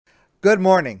Good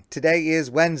morning. Today is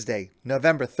Wednesday,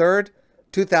 November 3rd,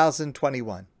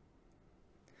 2021.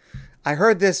 I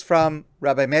heard this from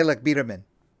Rabbi Melech Biderman.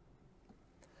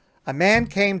 A man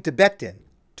came to Bet Din,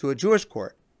 to a Jewish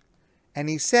court, and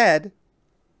he said,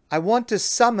 I want to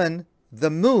summon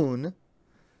the moon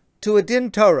to a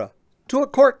din Torah, to a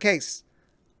court case.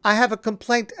 I have a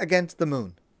complaint against the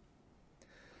moon.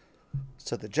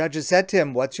 So the judges said to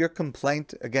him, what's your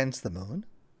complaint against the moon?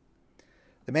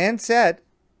 The man said,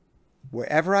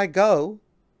 wherever I go,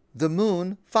 the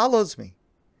moon follows me.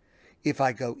 If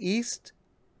I go east,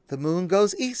 the moon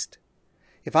goes east.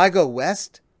 If I go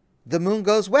west, the moon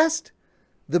goes west.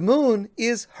 The moon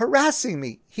is harassing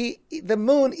me. The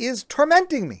moon is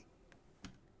tormenting me.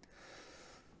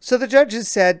 So the judges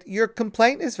said, your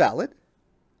complaint is valid,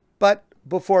 but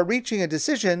before reaching a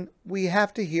decision, we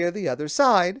have to hear the other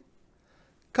side.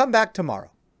 Come back tomorrow.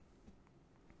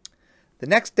 The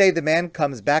next day, the man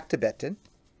comes back to Bet Din,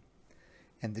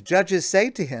 and the judges say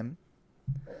to him,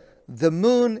 the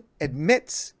moon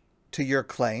admits to your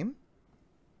claim,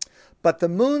 but the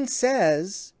moon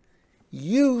says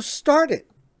you start it.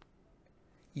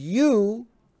 You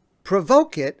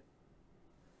provoke it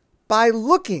by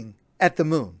looking at the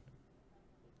moon.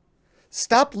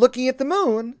 Stop looking at the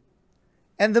moon,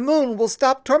 and the moon will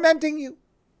stop tormenting you.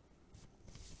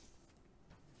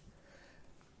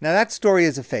 Now that story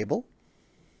is a fable,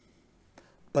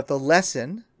 but the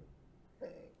lesson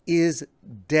is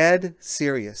dead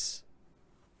serious.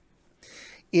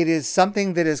 It is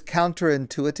something that is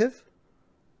counterintuitive,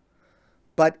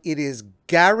 but it is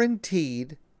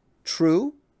guaranteed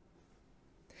true,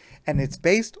 and it's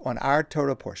based on our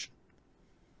Torah portion.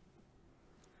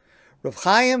 Rav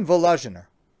Chaim Volozhiner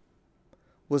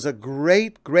was a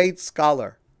great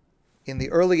scholar in the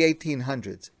early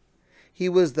 1800s. He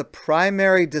was the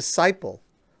primary disciple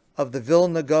of the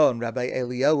Vilna Gaon, Rabbi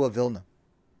Eliyahu of Vilna.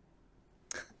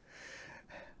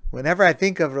 Whenever I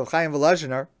think of Rav Chaim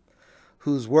Volozhiner,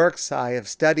 whose works I have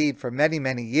studied for many,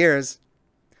 many years,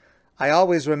 I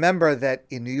always remember that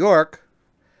in New York,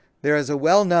 there is a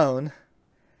well-known,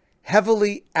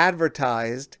 heavily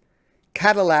advertised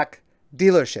Cadillac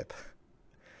dealership,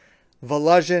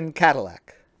 Volozhin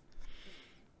Cadillac.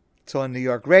 It's on New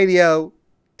York radio,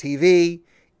 TV.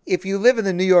 If you live in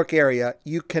the New York area,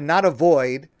 you cannot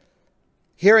avoid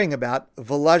hearing about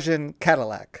Volozhin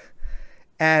Cadillac.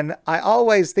 And I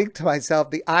always think to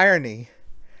myself the irony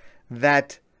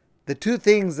that the two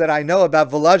things that I know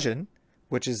about Volozhin,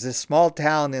 which is this small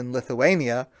town in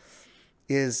Lithuania,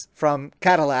 is from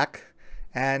Cadillac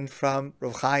and from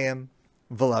Rav Chaim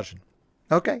Volozhin.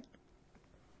 Okay.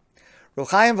 Rav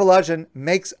Chaim Volozhin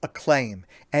makes a claim,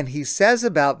 and he says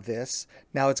about this,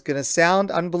 now it's going to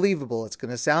sound unbelievable, it's going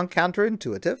to sound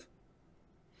counterintuitive,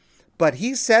 but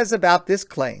he says about this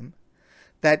claim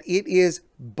that it is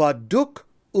baduk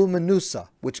umenusa,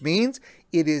 which means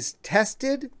it is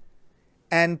tested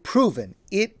and proven.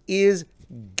 It is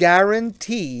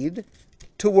guaranteed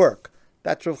to work.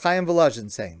 That's Rav Chaim Volozhin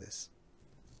saying this.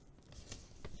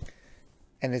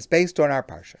 And it's based on our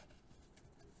parsha.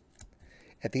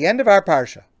 At the end of our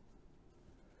parsha,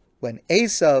 when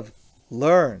Esav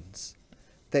learns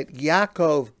that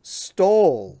Yaakov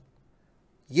stole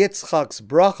Yitzchak's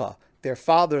bracha, their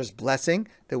father's blessing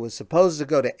that was supposed to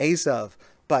go to Esav,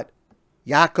 but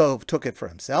Yaakov took it for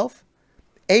himself,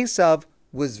 Esav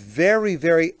was very,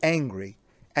 very angry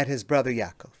at his brother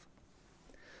Yaakov.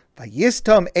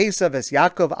 Vayistom Esav es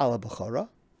Yaakov ala bechora,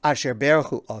 asher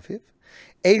berechu aviv.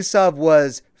 Esav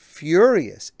was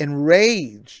furious,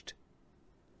 enraged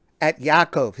at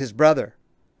Yaakov, his brother,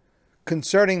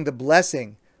 concerning the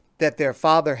blessing that their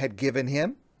father had given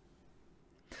him.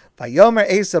 Vayomer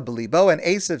Esav b'libo, and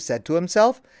Esav said to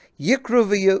himself,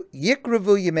 Yikruvu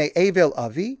yemei Evel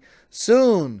avi,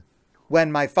 soon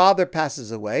when my father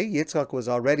passes away, Yitzchak was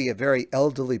already a very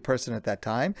elderly person at that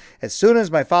time, as soon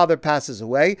as my father passes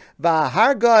away,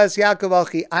 V'harga es Yaakov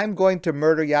alchi, I'm going to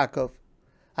murder Yaakov.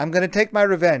 I'm going to take my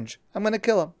revenge. I'm going to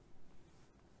kill him.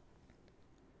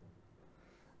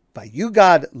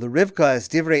 Vayugad l'Rivka es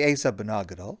divrei Esav b'no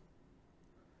gadol.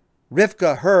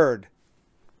 Rivka heard,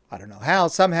 I don't know how,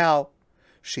 somehow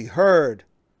she heard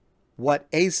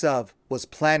what Esav was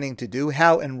planning to do,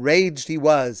 how enraged he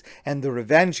was, and the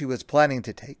revenge he was planning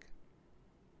to take.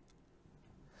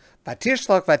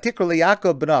 Vatishlach vatikra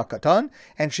Yaakov b'no katan,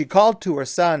 and she called to her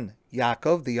son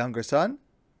Yaakov, the younger son.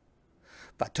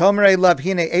 Vatomer elav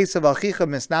hine Esav alchicha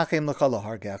misnachem lecha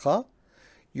lahargecha.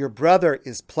 Your brother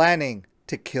is planning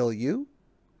to kill you.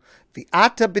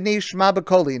 V'ata b'ni shma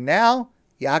b'koli. Now,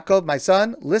 Yaakov, my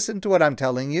son, listen to what I'm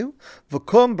telling you.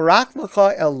 V'kum barach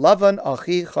lecha el Lavan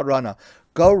achi charana.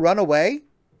 Go run away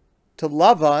to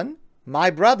Lavan, my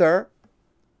brother,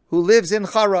 who lives in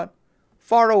Haran,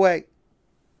 far away.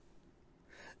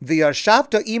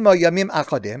 V'yashavta imo yamim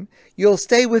achadim, you'll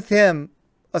stay with him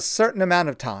a certain amount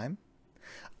of time,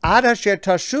 ad asher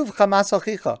tashuv chamas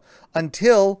achicha,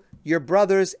 until your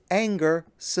brother's anger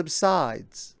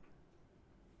subsides.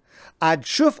 Ad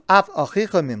shuf af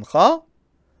achicha mimcha,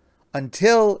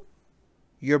 until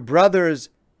your brother's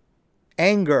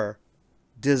anger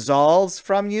dissolves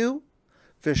from you,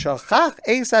 v'shachach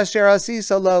eis asher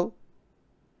asisa lo,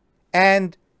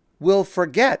 and will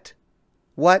forget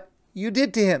what you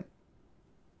did to him.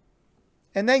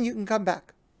 And then you can come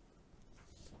back.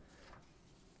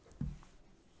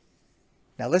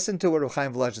 Now listen to what Reb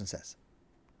Chaim Volozhin says.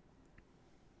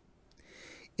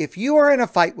 If you are in a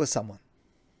fight with someone,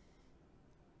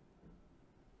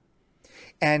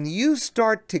 and you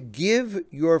start to give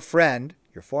your friend,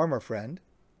 your former friend,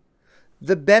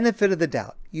 the benefit of the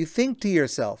doubt, you think to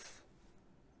yourself,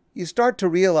 you start to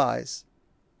realize,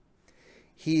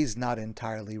 he's not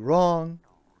entirely wrong,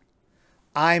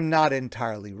 I'm not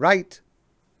entirely right.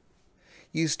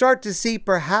 You start to see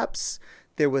perhaps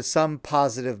there was some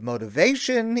positive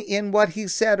motivation in what he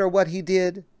said or what he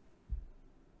did.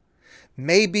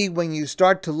 Maybe when you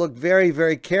start to look very,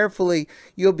 very carefully,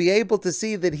 you'll be able to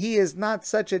see that he is not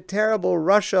such a terrible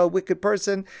Rasha, wicked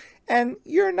person, and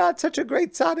you're not such a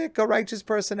great tzaddik, a righteous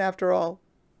person after all.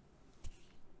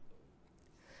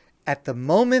 At the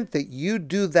moment that you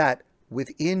do that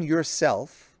within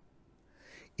yourself,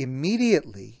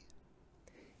 immediately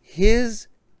his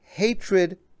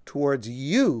hatred towards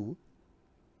you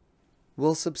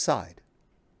will subside,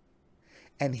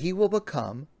 and he will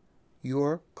become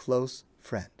your close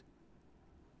friend.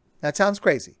 That sounds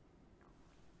crazy.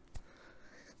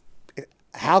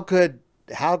 If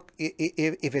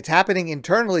it's happening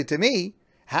internally to me,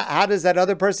 how does that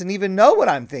other person even know what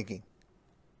I'm thinking?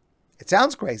 It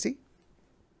sounds crazy.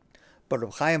 But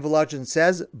Reb Chaim Volozhin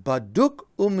says, Baduk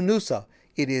umnusa,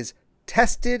 it is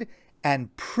tested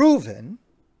and proven,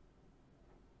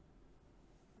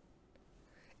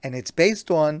 and it's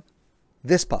based on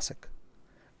this pasuk.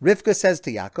 Rivka says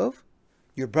to Yaakov,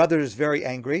 your brother is very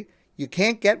angry. You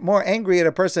can't get more angry at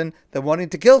a person than wanting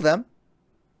to kill them.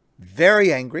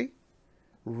 Very angry.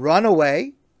 Run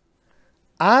away.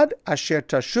 Ad asher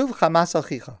tashuv chamas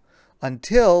achicha,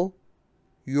 until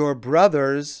your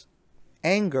brother's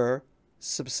anger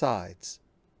subsides.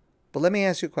 But let me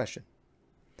ask you a question.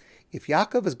 If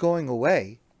Yaakov is going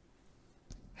away,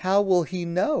 how will he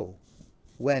know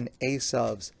when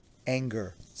Esav's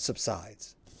anger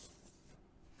subsides?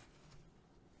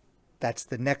 That's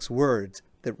the next words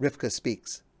that Rivka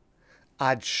speaks.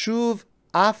 Ad shuv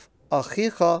af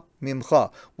achicha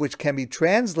mimcha, which can be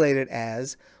translated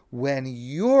as, when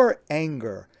your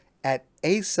anger at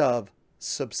Esav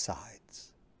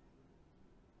subsides.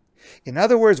 In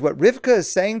other words, what Rivka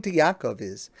is saying to Yaakov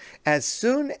is, as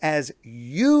soon as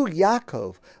you,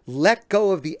 Yaakov, let go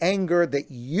of the anger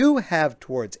that you have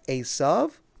towards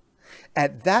Esav,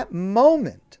 at that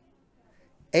moment,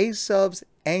 Esav's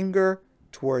anger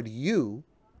toward you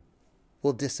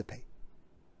will dissipate.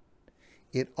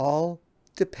 It all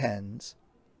depends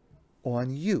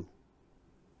on you.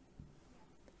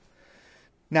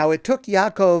 Now, it took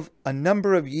Yaakov a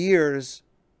number of years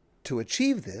to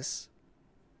achieve this,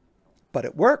 but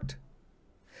it worked.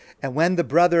 And when the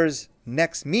brothers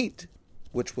next meet,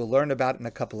 which we'll learn about in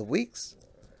a couple of weeks,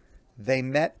 they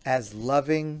met as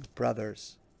loving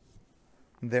brothers.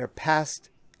 Their past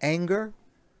anger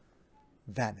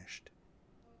vanished.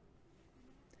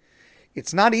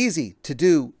 It's not easy to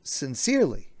do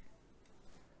sincerely,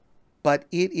 but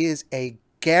it is a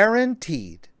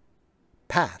guaranteed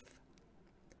path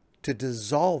to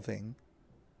dissolving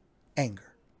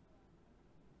anger.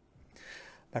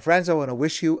 My friends, I want to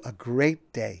wish you a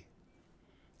great day,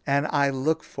 and I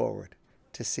look forward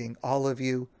to seeing all of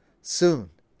you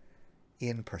soon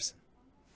in person.